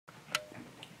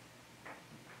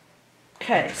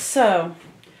Okay, so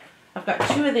I've got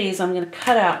 2 of these I'm going to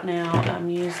cut out now. I'm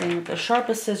using the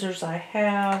sharpest scissors I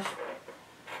have.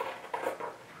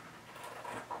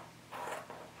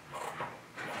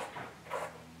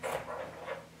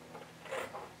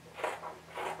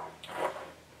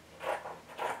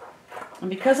 And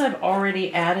because I've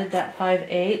already added that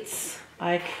 5/8,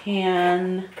 I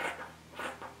can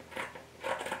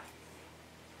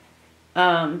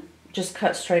just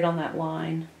cut straight on that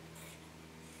line.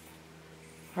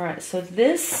 All right, so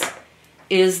this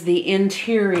is the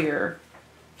interior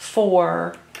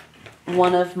for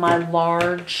one of my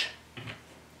large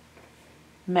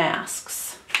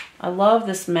masks. I love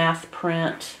this math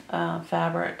print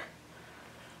fabric.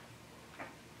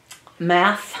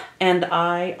 Math and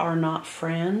I are not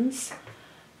friends,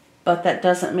 but that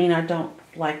doesn't mean I don't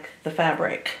like the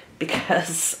fabric,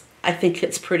 because I think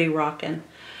it's pretty rockin'.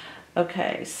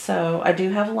 Okay, so I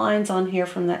do have lines on here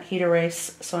from that heat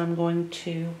erase, so I'm going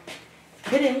to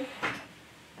hit it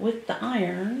with the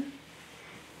iron,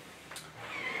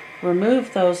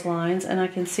 remove those lines, and I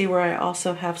can see where I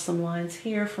also have some lines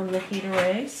here from the heat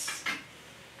erase.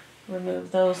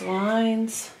 Remove those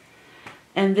lines.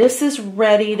 And this is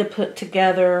ready to put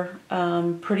together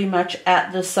pretty much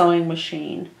at the sewing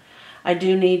machine. I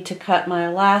do need to cut my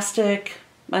elastic.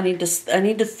 I need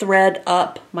to thread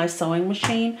up my sewing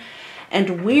machine.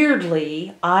 And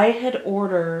weirdly, I had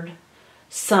ordered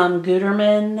some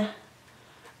Gutermann,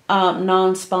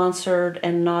 non-sponsored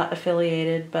and not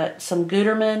affiliated, but some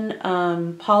Gutermann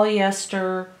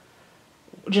polyester,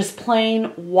 just plain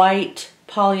white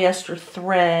polyester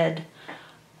thread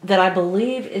that I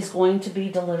believe is going to be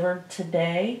delivered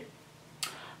today.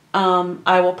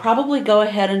 I will probably go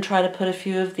ahead and try to put a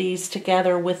few of these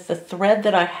together with the thread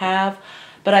that I have,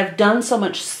 but I've done so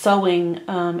much sewing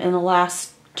in the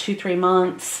last 2-3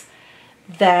 months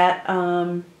that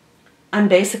I'm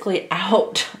basically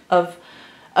out of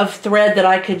thread that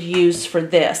I could use for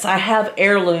this. I have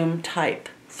heirloom type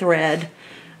thread.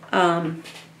 I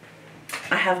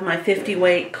have my 50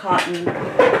 weight cotton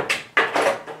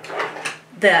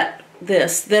that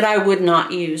I would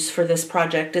not use for this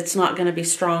project. It's not going to be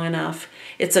strong enough.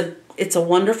 It's a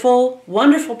wonderful,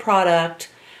 wonderful product.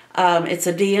 It's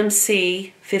a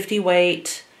DMC 50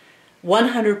 weight,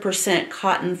 100%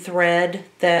 cotton thread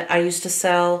that I used to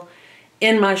sell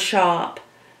in my shop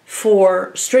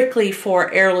strictly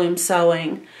for heirloom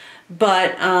sewing.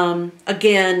 But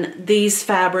again, these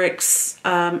fabrics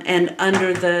and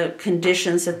under the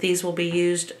conditions that these will be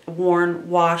used, worn,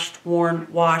 washed,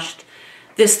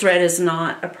 this thread is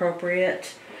not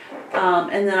appropriate.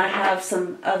 And then I have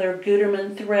some other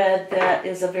Gutermann thread that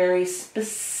is a very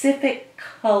specific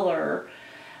color.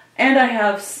 And I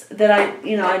have that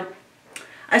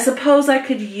I suppose I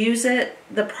could use it.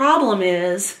 The problem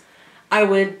is I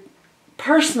would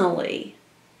personally,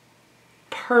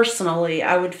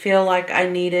 I would feel like I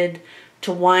needed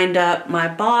to wind up my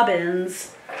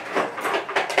bobbins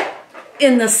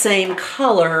in the same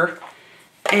color.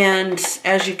 And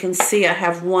as you can see, I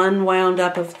have one wound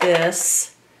up of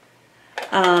this,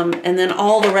 and then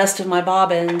all the rest of my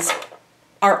bobbins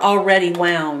are already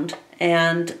wound,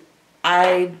 and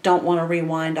I don't want to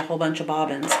rewind a whole bunch of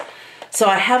bobbins. So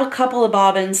I have a couple of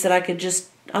bobbins that I could just,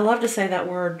 I love to say that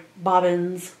word,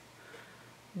 bobbins.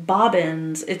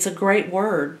 Bobbins, it's a great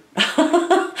word.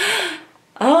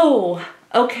 Oh,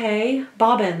 okay,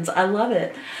 bobbins, I love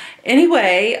it.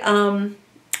 Anyway, okay,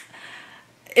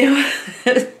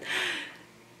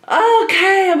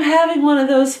 I'm having one of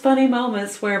those funny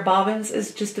moments where bobbins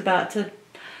is just about to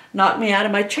knock me out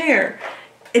of my chair.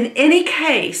 In any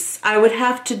case, I would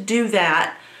have to do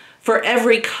that for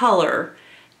every color,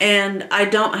 and I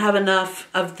don't have enough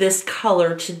of this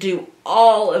color to do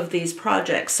all of these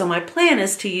projects. So my plan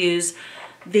is to use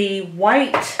the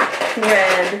white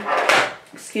thread,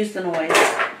 excuse the noise,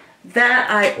 that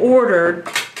I ordered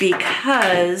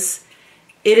because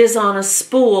it is on a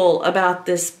spool about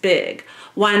this big.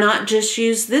 Why not just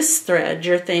use this thread?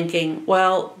 You're thinking,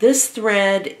 well, this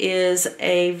thread is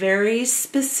a very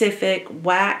specific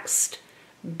waxed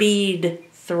bead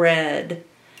thread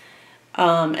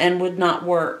and would not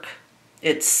work.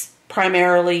 It's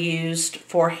primarily used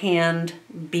for hand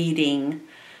beading,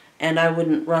 and I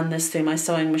wouldn't run this through my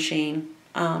sewing machine,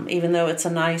 even though it's a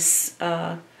nice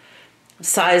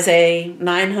size A,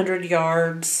 900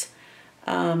 yards,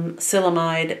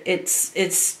 silamide.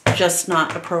 It's just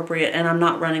not appropriate, and I'm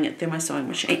not running it through my sewing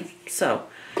machine. So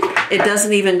it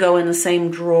doesn't even go in the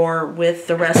same drawer with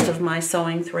the rest of my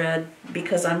sewing thread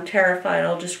because I'm terrified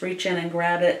I'll just reach in and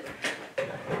grab it.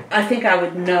 I think I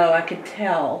would know, I could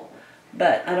tell,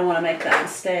 but I don't want to make that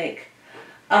mistake.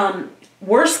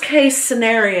 Worst case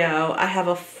scenario, I have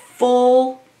a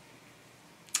full,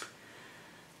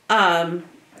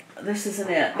 this isn't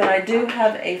it, but I do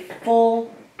have a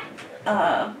full,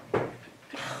 I'm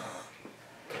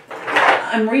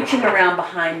reaching around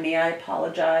behind me, I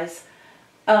apologize,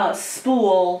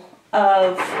 spool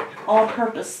of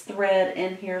all-purpose thread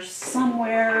in here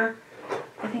somewhere.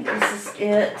 I think this is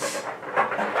it.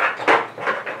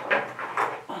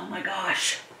 Oh my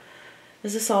gosh.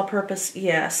 Is this all-purpose?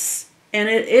 Yes. And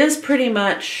it is pretty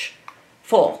much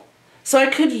full. So I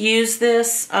could use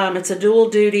this. It's a dual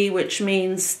duty, which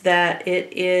means that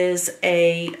it is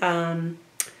a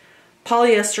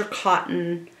polyester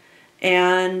cotton,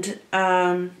 and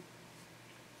I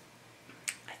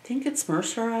think it's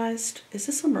mercerized. Is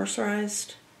this a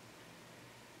mercerized?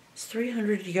 It's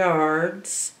 300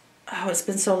 yards. Oh, it's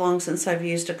been so long since I've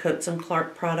used a Coates &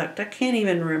 Clark product. I can't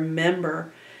even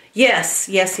remember. Yes,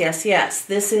 yes, yes, yes.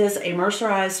 This is a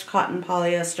mercerized cotton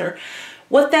polyester.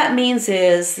 What that means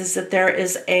is that there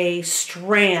is a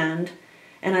strand,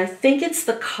 and I think it's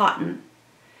the cotton.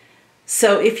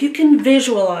 So if you can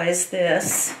visualize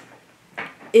this,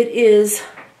 it is,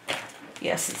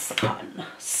 yes, it's the cotton.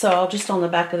 So just on the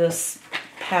back of this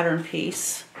pattern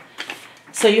piece.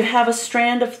 So you have a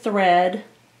strand of thread.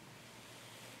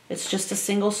 It's just a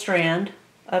single strand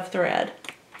of thread.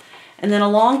 And then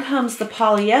along comes the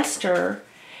polyester,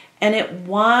 and it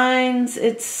winds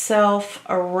itself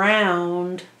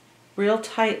around real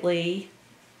tightly.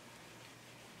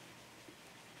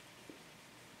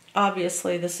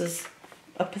 Obviously, this is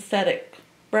a pathetic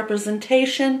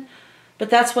representation,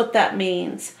 but that's what that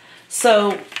means.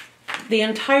 So the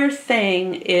entire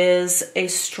thing is a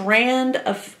strand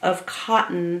of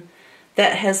cotton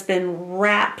that has been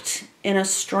wrapped in a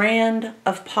strand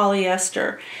of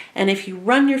polyester. And if you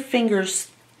run your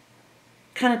fingers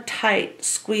kind of tight,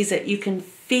 squeeze it, you can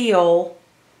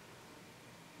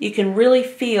really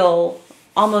feel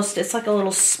almost, it's like a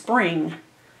little spring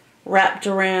wrapped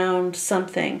around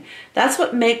something. That's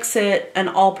what makes it an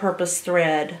all-purpose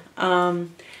thread.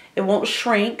 It won't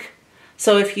shrink.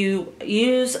 So if you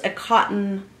use a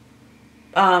cotton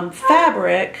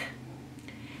fabric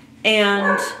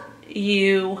and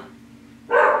you,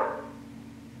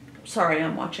 sorry,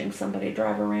 I'm watching somebody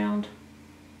drive around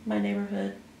my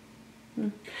neighborhood.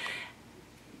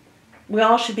 We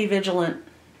all should be vigilant.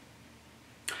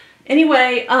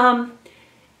 Anyway,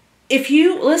 if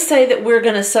you, let's say that we're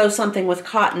going to sew something with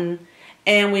cotton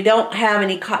and we don't have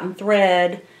any cotton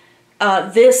thread,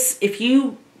 if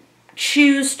you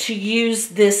choose to use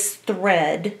this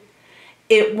thread,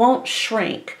 it won't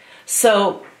shrink.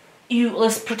 So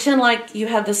let's pretend like you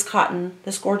have this cotton,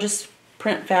 this gorgeous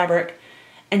print fabric,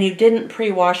 and you didn't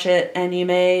pre-wash it, and you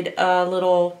made a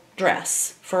little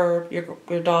dress for your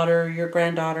daughter, your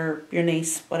granddaughter, your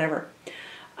niece, whatever.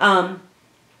 And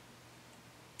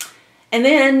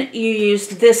then you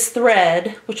used this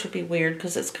thread, which would be weird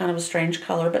because it's kind of a strange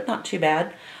color, but not too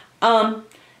bad. And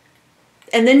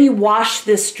then you wash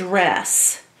this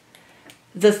dress.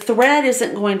 The thread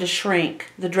isn't going to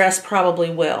shrink. The dress probably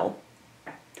will.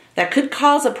 That could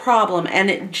cause a problem, and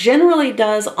it generally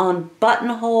does on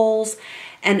buttonholes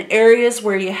and areas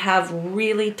where you have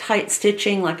really tight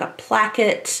stitching, like a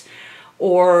placket,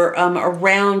 or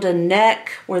around a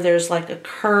neck where there's like a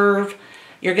curve.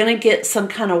 You're going to get some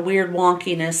kind of weird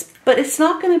wonkiness, but it's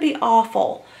not going to be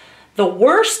awful. The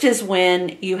worst is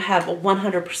when you have a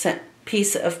 100%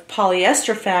 piece of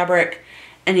polyester fabric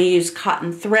and you use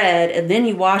cotton thread, and then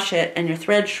you wash it and your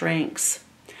thread shrinks.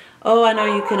 Oh, I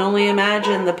know, you can only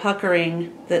imagine the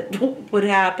puckering that would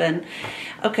happen.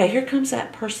 Okay, here comes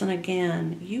that person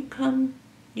again. You come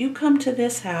to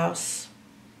this house.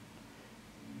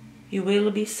 You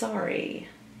will be sorry.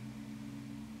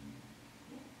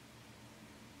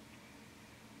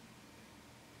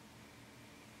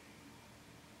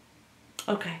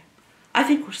 Okay, I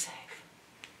think we're safe.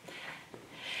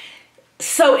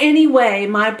 So anyway,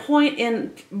 my point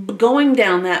in going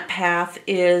down that path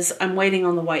is I'm waiting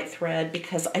on the white thread,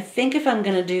 because I think if I'm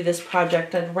going to do this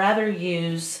project, I'd rather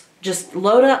just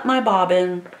load up my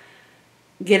bobbin,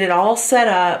 get it all set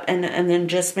up, and then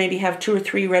just maybe have 2 or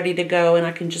 3 ready to go, and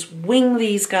I can just wing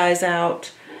these guys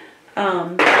out.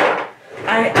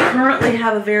 I currently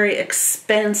have a very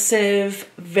expensive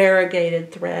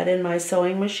variegated thread in my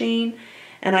sewing machine,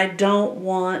 and I don't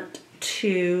want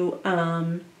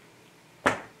to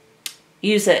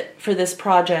use it for this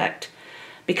project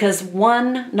because,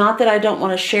 one, not that I don't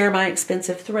want to share my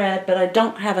expensive thread, but I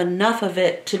don't have enough of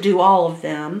it to do all of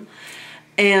them,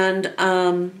 and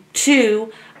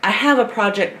 2, I have a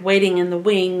project waiting in the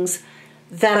wings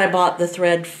that I bought the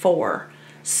thread for.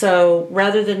 So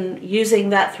rather than using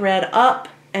that thread up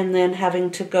and then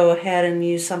having to go ahead and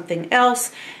use something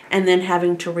else, and then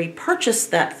having to repurchase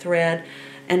that thread.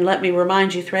 And let me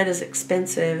remind you, thread is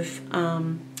expensive.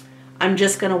 I'm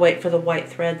just going to wait for the white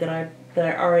thread that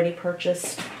I already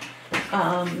purchased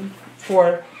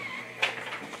for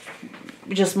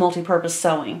just multi-purpose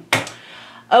sewing.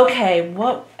 Okay,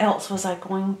 what else was I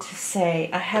going to say?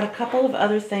 I had a couple of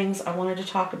other things I wanted to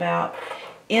talk about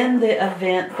in the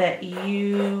event that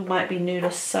you might be new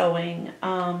to sewing.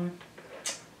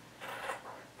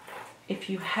 If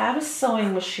you have a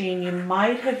sewing machine, you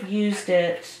might have used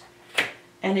it,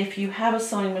 and if you have a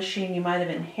sewing machine, you might have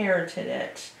inherited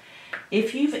it.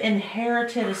 If you've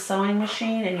inherited a sewing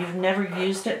machine and you've never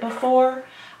used it before,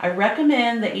 I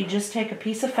recommend that you just take a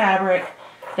piece of fabric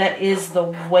that is the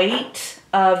weight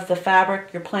of the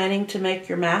fabric you're planning to make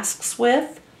your masks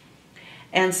with,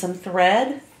 and some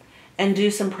thread, and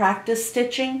do some practice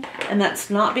stitching. And that's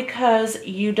not because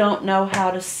you don't know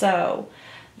how to sew.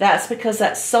 That's because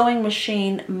that sewing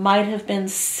machine might have been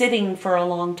sitting for a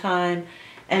long time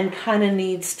and kind of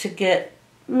needs to get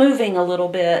moving a little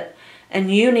bit.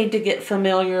 And you need to get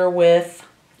familiar with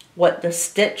what the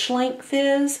stitch length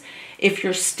is. If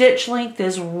your stitch length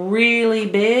is really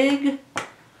big,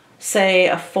 say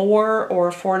a 4 or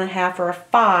a 4.5 or a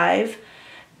 5,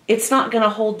 it's not going to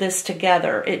hold this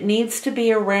together. It needs to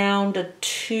be around a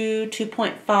 2,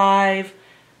 2.5,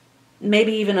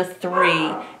 maybe even a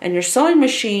 3. And your sewing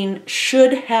machine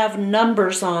should have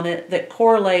numbers on it that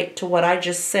correlate to what I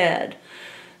just said.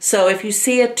 So if you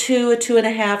see a 2, a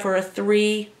 2.5, or a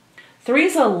 3, 3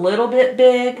 is a little bit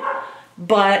big,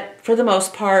 but for the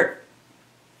most part,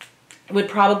 it would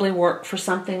probably work for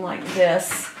something like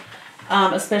this,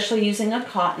 especially using a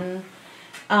cotton.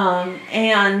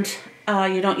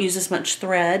 You don't use as much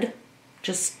thread,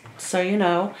 just so you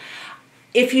know.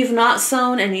 If you've not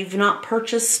sewn and you've not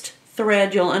purchased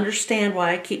thread, you'll understand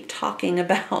why I keep talking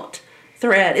about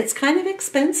thread. It's kind of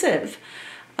expensive.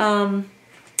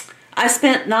 I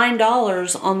spent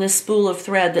 $9 on this spool of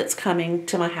thread that's coming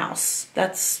to my house.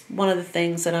 That's one of the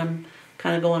things that I'm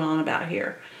kind of going on about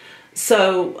here.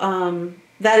 So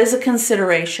that is a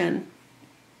consideration.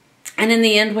 And in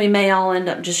the end, we may all end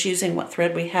up just using what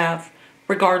thread we have,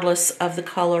 regardless of the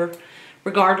color,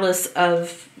 regardless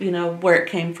of, you know, where it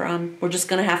came from. We're just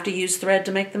going to have to use thread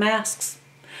to make the masks.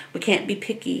 We can't be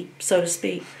picky, so to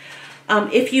speak.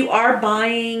 If you are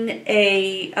buying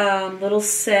a little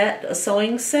set, a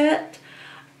sewing set,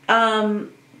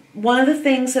 one of the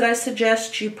things that I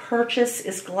suggest you purchase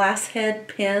is glass head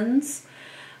pins.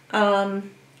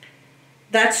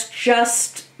 That's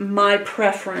just my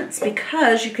preference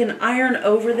because you can iron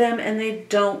over them and they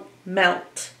don't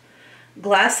melt.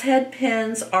 Glass head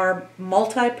pins are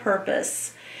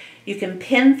multi-purpose. You can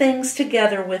pin things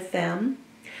together with them.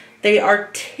 They are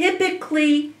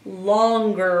typically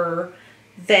longer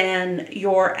than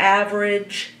your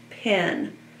average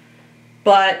pin,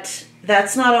 but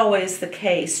that's not always the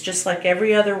case. Just like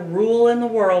every other rule in the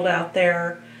world out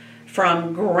there,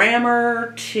 from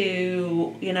grammar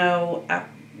to, you know,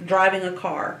 driving a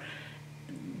car,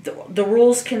 the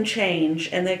rules can change,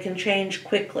 and they can change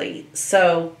quickly.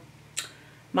 So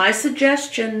my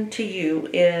suggestion to you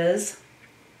is,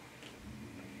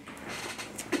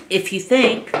 if you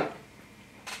think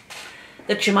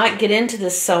that you might get into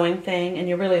this sewing thing and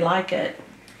you really like it,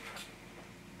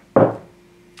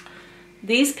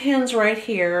 these pins right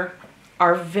here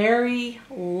are very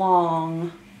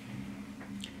long.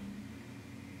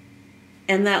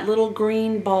 And that little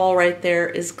green ball right there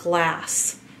is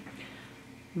glass.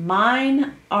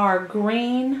 Mine are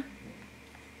green,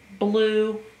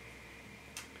 blue,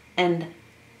 and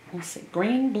let's see,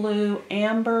 green, blue,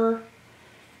 amber,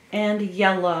 and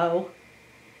yellow.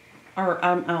 Or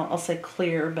I'll say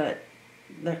clear, but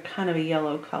they're kind of a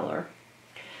yellow color.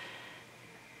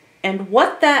 And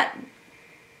what that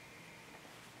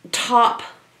top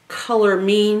color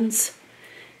means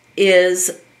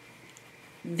is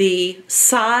the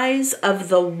size of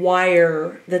the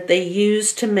wire that they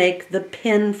use to make the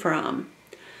pin from.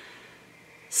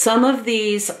 Some of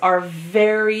these are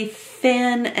very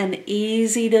thin and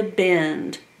easy to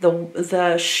bend.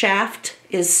 The shaft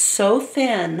is so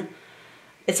thin,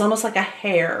 it's almost like a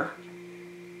hair.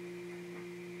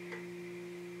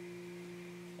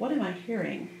 What am I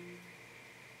hearing?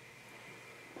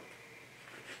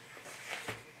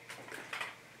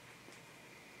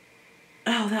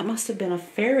 Oh, that must have been a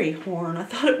fairy horn. I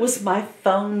thought it was my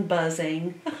phone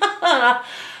buzzing.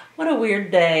 What a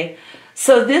weird day.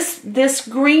 So this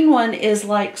green one is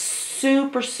like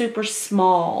super, super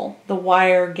small. The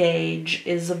wire gauge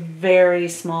is very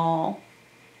small.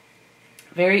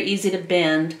 Very easy to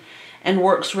bend and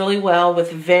works really well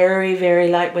with very, very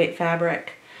lightweight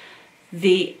fabric.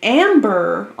 The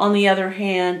amber, on the other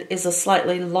hand, is a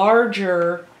slightly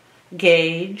larger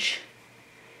gauge.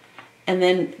 And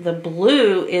then the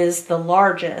blue is the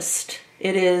largest.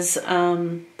 It is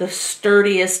the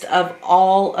sturdiest of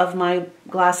all of my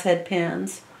glass head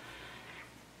pens.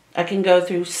 I can go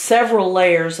through several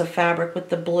layers of fabric with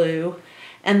the blue.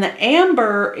 And the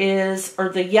amber is, or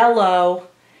the yellow,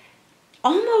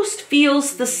 almost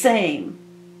feels the same.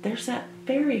 There's that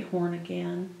fairy horn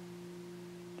again.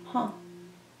 Huh.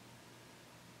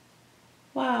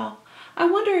 Wow. I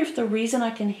wonder if the reason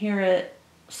I can hear it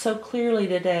so clearly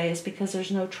today is because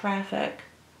there's no traffic.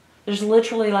 There's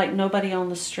literally like nobody on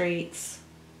the streets.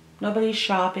 Nobody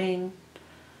shopping.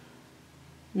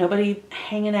 Nobody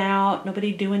hanging out.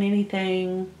 Nobody doing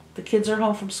anything. The kids are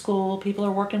home from school. People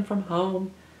are working from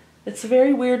home. It's a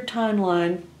very weird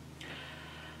timeline.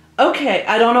 Okay,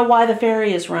 I don't know why the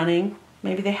ferry is running.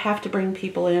 Maybe they have to bring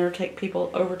people in or take people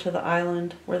over to the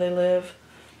island where they live.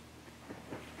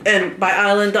 And by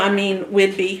island, I mean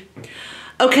Whidbey.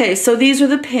 Okay, so these are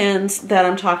the pens that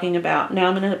I'm talking about. Now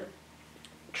I'm going to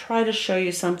try to show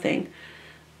you something.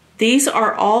 These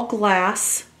are all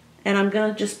glass, and I'm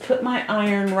going to just put my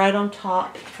iron right on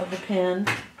top of the pen.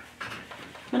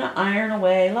 I'm going to iron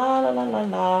away. La, la, la, la,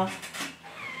 la.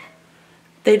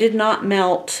 They did not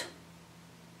melt.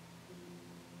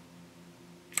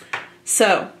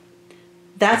 So,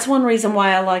 that's one reason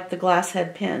why I like the glass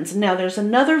head pens. Now, there's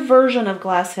another version of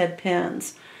glass head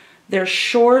pens. They're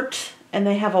short, and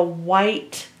they have a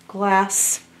white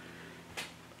glass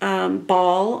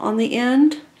ball on the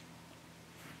end.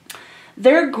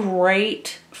 They're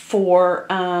great for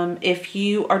if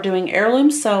you are doing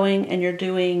heirloom sewing and you're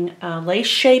doing lace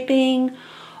shaping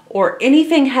or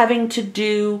anything having to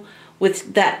do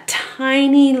with that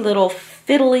tiny little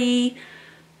fiddly,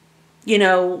 you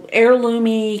know,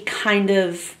 heirloomy kind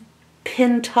of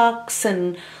pin tucks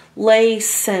and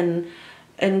lace and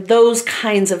those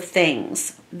kinds of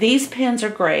things. These pens are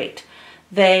great.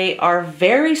 They are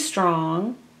very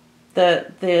strong.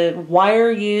 The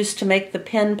wire used to make the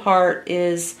pen part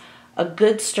is a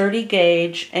good sturdy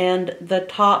gauge, and the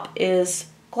top is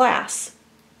glass.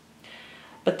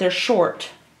 But they're short.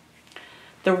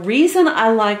 The reason I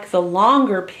like the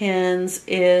longer pens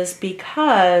is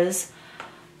because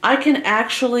I can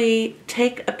actually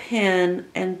take a pen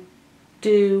and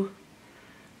do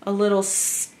a little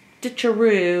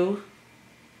stitcheroo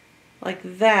like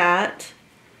that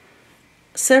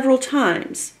several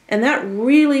times. And that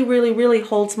really, really, really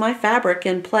holds my fabric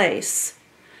in place.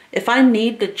 If I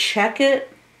need to check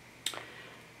it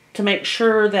to make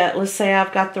sure that, let's say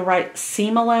I've got the right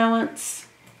seam allowance,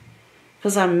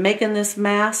 because I'm making this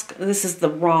mask, this is the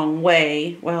wrong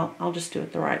way. Well, I'll just do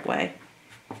it the right way.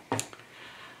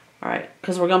 All right,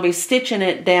 because we're going to be stitching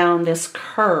it down this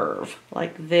curve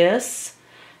like this.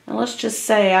 And let's just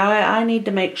say I need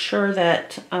to make sure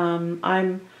that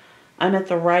I'm at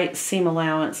the right seam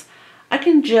allowance. I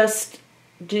can just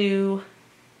do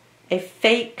a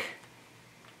fake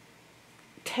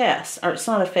test, or it's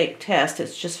not a fake test,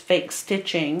 it's just fake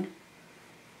stitching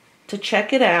to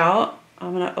check it out.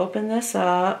 I'm going to open this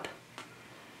up,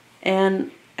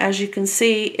 and as you can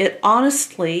see, it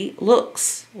honestly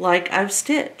looks like I've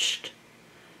stitched.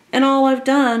 And all I've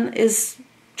done is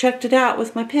checked it out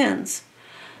with my pins.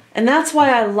 And that's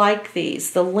why I like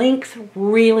these. The length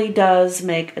really does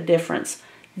make a difference.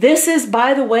 This is,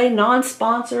 by the way,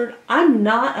 non-sponsored. I'm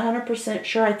not 100%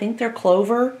 sure. I think they're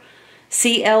Clover.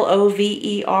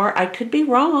 C-L-O-V-E-R. I could be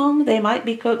wrong. They might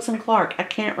be Coates & Clark. I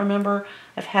can't remember.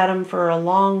 I've had them for a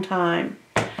long time.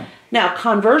 Now,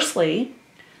 conversely,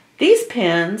 these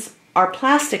pens are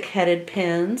plastic-headed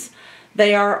pens.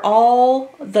 They are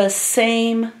all the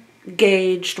same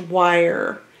gauged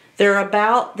wire. They're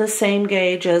about the same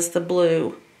gauge as the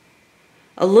blue.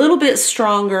 A little bit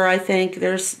stronger, I think.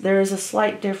 There is a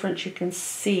slight difference you can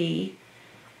see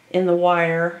in the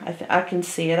wire. I can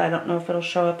see it. I don't know if it'll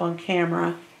show up on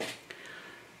camera.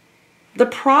 The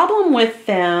problem with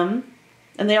them,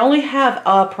 and they only have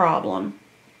a problem,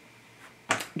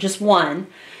 just one,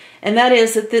 and that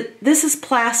is that this is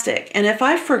plastic. And if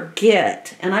I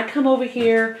forget, and I come over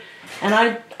here and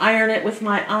I iron it with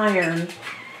my iron,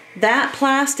 that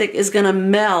plastic is going to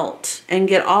melt and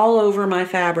get all over my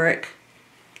fabric.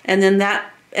 And then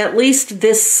that, at least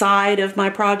this side of my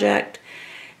project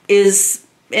is,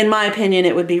 in my opinion,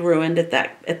 it would be ruined at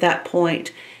that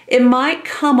point. It might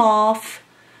come off,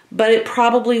 but it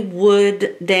probably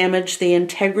would damage the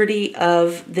integrity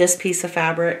of this piece of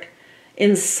fabric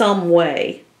in some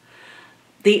way.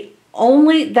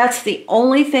 That's the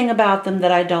only thing about them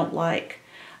that I don't like.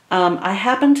 I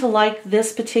happen to like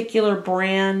this particular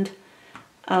brand.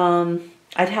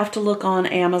 I'd have to look on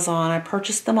Amazon. I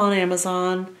purchased them on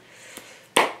Amazon,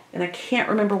 and I can't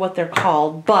remember what they're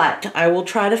called, but I will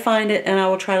try to find it and I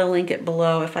will try to link it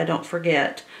below if I don't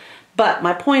forget. But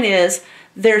my point is,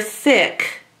 they're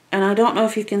thick, and I don't know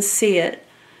if you can see it,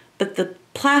 but the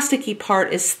plasticky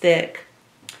part is thick.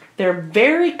 They're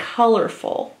very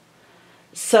colorful.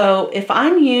 So if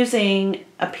I'm using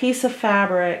a piece of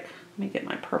fabric, let me get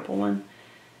my purple one,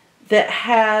 that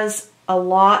has a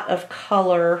lot of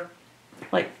color,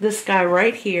 like this guy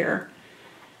right here,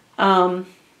 I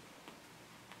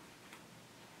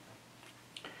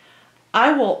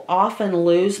will often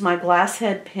lose my glass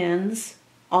head pins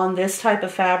on this type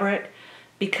of fabric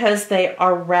because they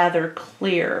are rather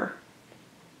clear.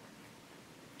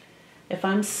 If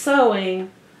I'm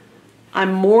sewing,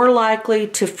 I'm more likely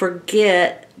to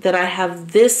forget that I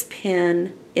have this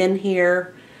pin in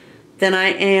here than I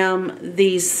am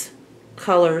these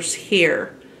colors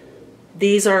here.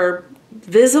 These are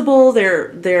visible,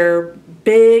 they're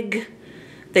big,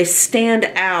 they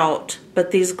stand out,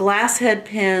 but these glass head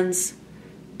pins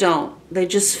don't. They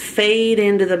just fade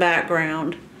into the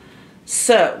background.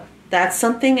 So that's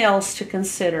something else to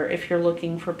consider if you're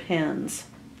looking for pins.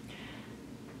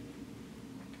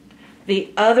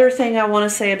 The other thing I want to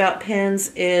say about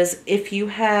pins is if you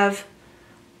have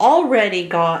already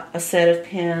got a set of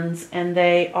pins and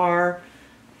they are,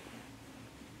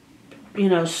 you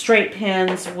know, straight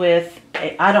pins with,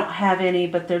 I don't have any,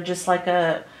 but they're just like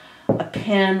a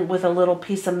pin with a little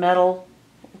piece of metal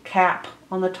cap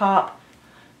on the top,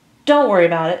 don't worry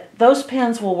about it. Those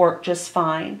pins will work just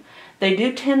fine. They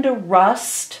do tend to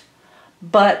rust,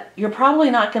 but you're probably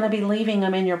not going to be leaving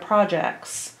them in your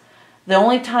projects. The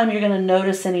only time you're going to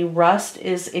notice any rust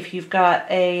is if you've got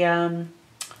a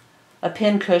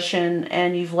pin cushion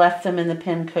and you've left them in the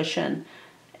pin cushion.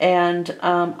 And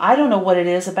I don't know what it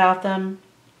is about them.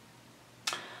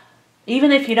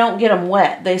 Even if you don't get them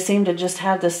wet, they seem to just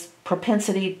have this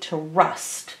propensity to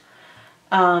rust.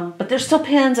 But they're still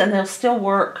pins and they'll still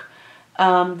work.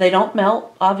 They don't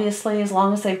melt, obviously, as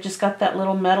long as they've just got that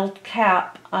little metal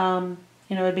cap.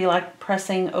 You know, it'd be like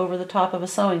pressing over the top of a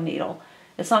sewing needle.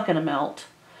 It's not going to melt.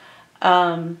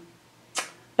 But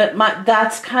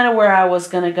that's kind of where I was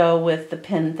going to go with the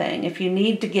pin thing. If you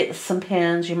need to get some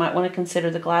pins, you might want to consider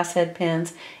the glass head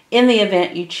pins in the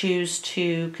event you choose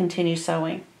to continue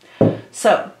sewing.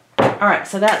 So, alright,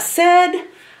 so that said,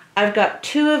 I've got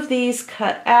 2 of these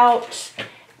cut out,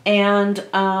 and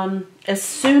as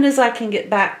soon as I can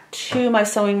get back to my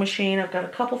sewing machine, I've got a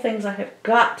couple things I have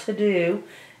got to do,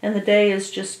 and the day is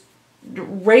just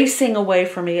racing away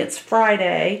from me. It's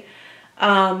Friday.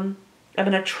 I'm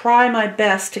going to try my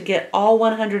best to get all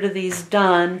 100 of these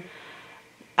done.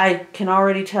 I can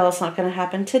already tell it's not going to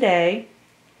happen today.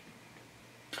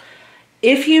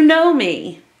 If you know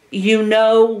me, you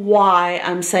know why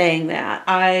I'm saying that.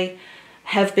 I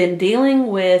have been dealing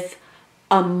with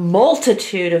a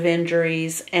multitude of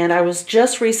injuries, and I was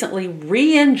just recently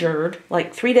re-injured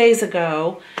like 3 days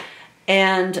ago,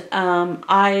 and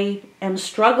I am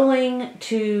struggling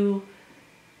to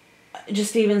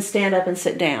just even stand up and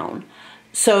sit down.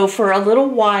 So for a little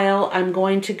while, I'm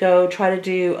going to go try to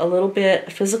do a little bit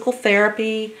of physical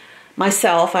therapy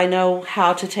myself. I know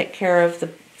how to take care of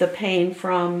the pain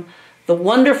from the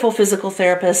wonderful physical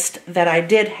therapist that I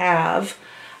did have.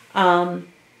 And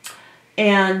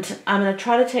I'm going to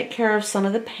try to take care of some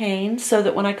of the pain so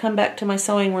that when I come back to my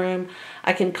sewing room,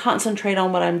 I can concentrate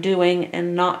on what I'm doing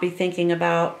and not be thinking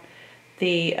about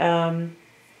the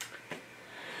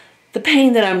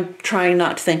pain that I'm trying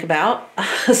not to think about.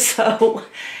 So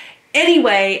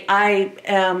anyway,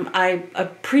 I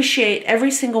appreciate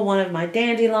every single one of my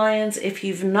dandelions. If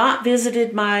you've not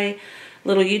visited my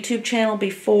little YouTube channel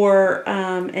before,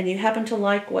 and you happen to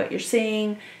like what you're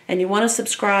seeing and you want to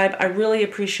subscribe, I really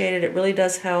appreciate it. It really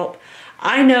does help.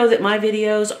 I know that my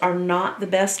videos are not the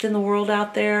best in the world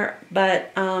out there,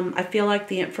 but I feel like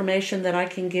the information that I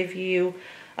can give you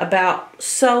about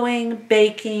sewing,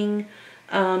 baking,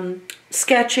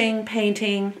 sketching,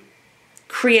 painting,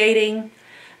 creating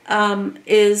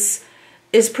is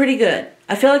pretty good.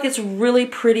 I feel like it's really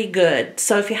pretty good.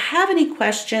 So if you have any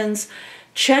questions,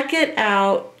 check it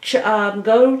out.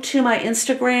 Go to my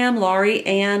Instagram,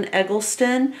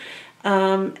 Laurieanneggleston,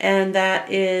 and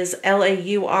that is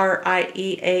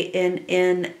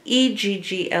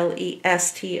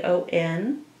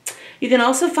Laurieanneggleston. You can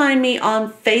also find me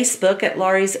on Facebook at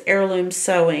Laurie's Heirloom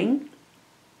Sewing.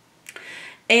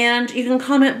 And you can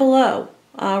comment below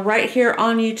right here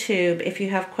on YouTube. If you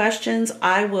have questions,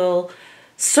 I will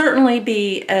certainly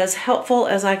be as helpful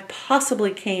as I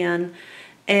possibly can.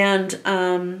 And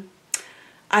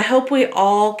I hope we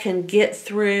all can get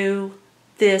through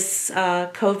this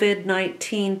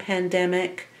COVID-19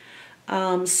 pandemic.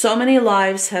 So many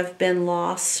lives have been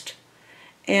lost,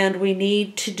 and we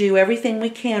need to do everything we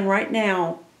can right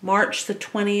now, March the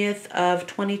 20th of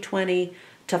 2020,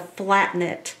 to flatten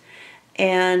it.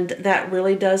 And that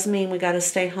really does mean we got to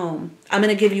stay home. I'm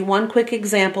going to give you one quick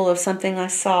example of something I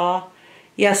saw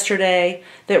yesterday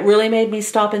that really made me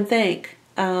stop and think.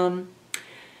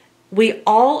 We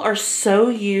all are so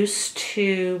used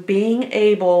to being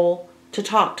able to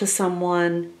talk to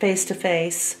someone face to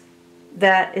face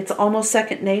that it's almost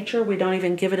second nature. We don't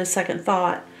even give it a second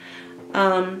thought.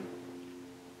 I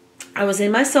was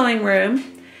in my sewing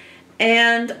room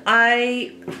and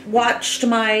I watched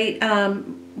my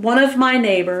one of my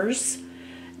neighbors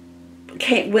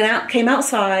came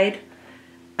outside.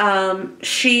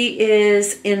 She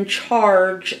is in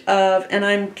charge of, and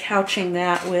I'm couching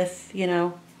that with, you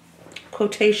know,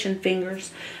 quotation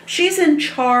fingers. She's in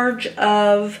charge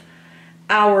of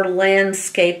our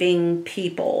landscaping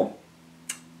people.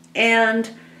 And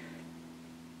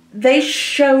they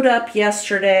showed up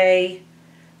yesterday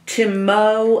to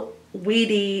mow,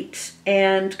 weed eat,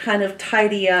 and kind of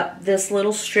tidy up this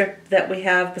little strip that we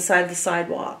have beside the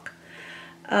sidewalk.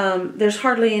 There's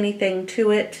hardly anything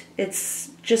to it.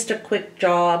 It's just a quick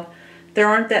job. There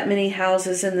aren't that many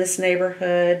houses in this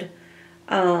neighborhood.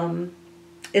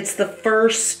 It's the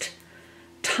first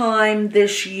time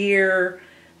this year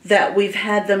that we've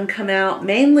had them come out,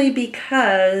 mainly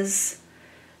because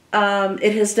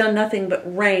it has done nothing but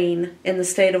rain in the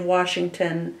state of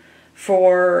Washington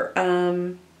for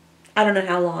I don't know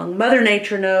how long. Mother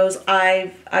Nature knows.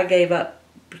 I gave up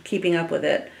keeping up with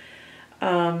it.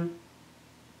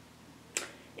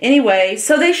 Anyway,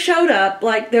 so they showed up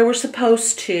like they were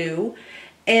supposed to,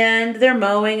 and they're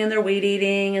mowing and they're weed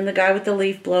eating, and the guy with the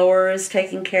leaf blower is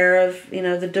taking care of, you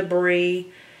know, the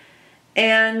debris.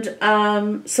 And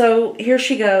so here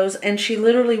she goes, and she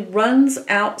literally runs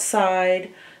outside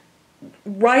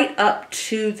right up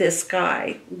to this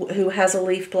guy who has a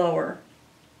leaf blower.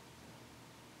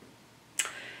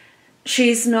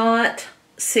 She's not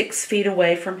 6 feet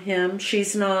away from him.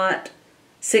 She's not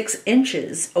 6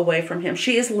 inches away from him.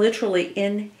 She is literally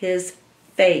in his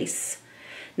face.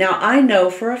 Now, I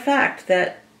know for a fact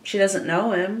that she doesn't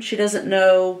know him. She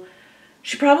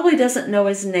probably doesn't know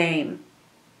his name.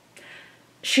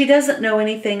 She doesn't know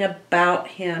anything about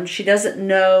him. She doesn't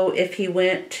know if he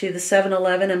went to the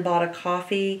 7-Eleven and bought a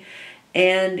coffee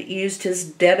and used his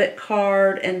debit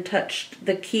card and touched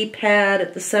the keypad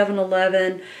at the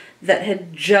 7-Eleven that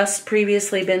had just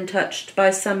previously been touched by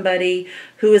somebody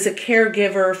who is a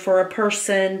caregiver for a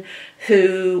person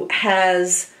who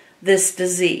has this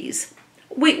disease.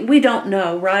 We don't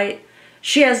know, right?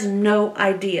 She has no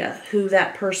idea who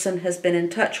that person has been in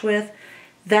touch with.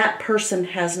 That person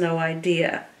has no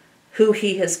idea who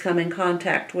he has come in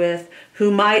contact with, who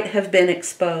might have been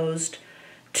exposed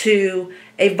to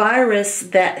a virus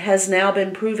that has now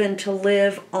been proven to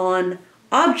live on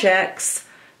objects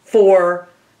for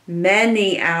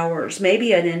many hours,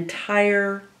 maybe an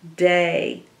entire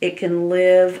day. It can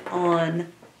live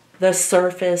on the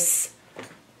surface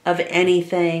of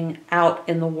anything out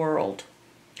in the world.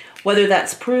 Whether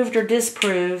that's proved or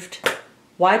disproved,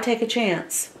 why take a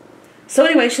chance? So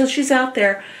anyway, so she's out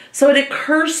there. So it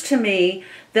occurs to me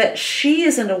that she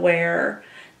isn't aware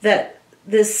that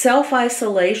this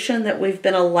self-isolation that we've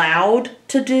been allowed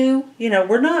to do, you know,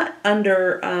 we're not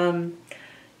under,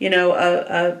 you know,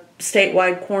 a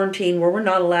statewide quarantine where we're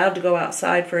not allowed to go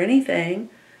outside for anything.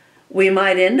 We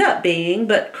might end up being,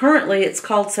 but currently it's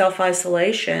called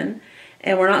self-isolation,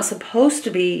 and we're not supposed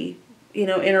to be, you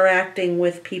know, interacting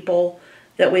with people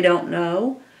that we don't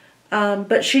know.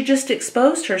 But she just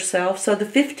exposed herself. So the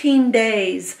 15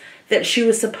 days that she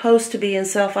was supposed to be in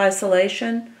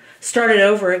self-isolation started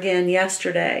over again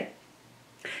yesterday.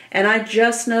 And I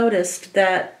just noticed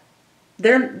that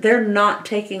they're not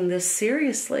taking this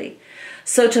seriously.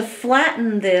 So to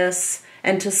flatten this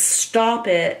and to stop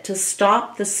it, to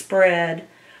stop the spread,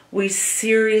 we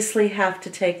seriously have to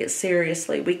take it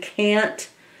seriously. We can't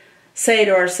say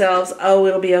to ourselves, oh,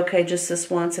 it'll be okay just this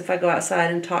once if I go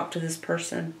outside and talk to this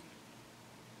person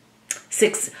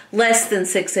less than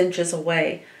 6 inches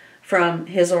away from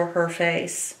his or her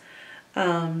face.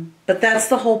 But that's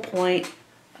the whole point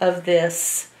of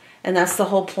this, and that's the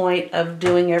whole point of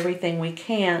doing everything we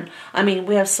can. I mean,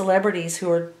 we have celebrities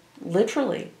who are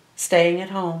literally staying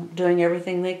at home, doing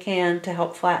everything they can to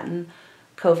help flatten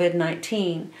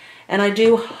COVID-19. And I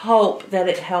do hope that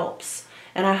it helps.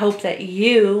 And I hope that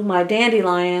you, my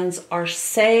dandelions, are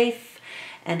safe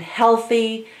and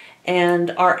healthy and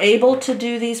are able to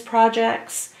do these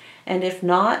projects. And if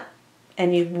not,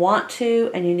 and you want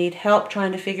to, and you need help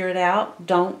trying to figure it out,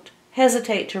 don't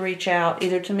hesitate to reach out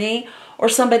either to me or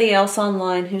somebody else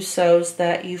online who sews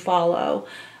that you follow.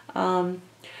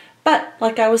 But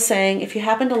like I was saying, if you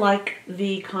happen to like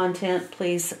the content,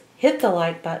 please hit the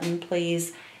like button,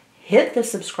 please hit the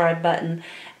subscribe button,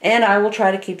 and I will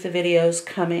try to keep the videos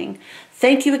coming.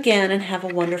 Thank you again and have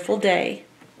a wonderful day.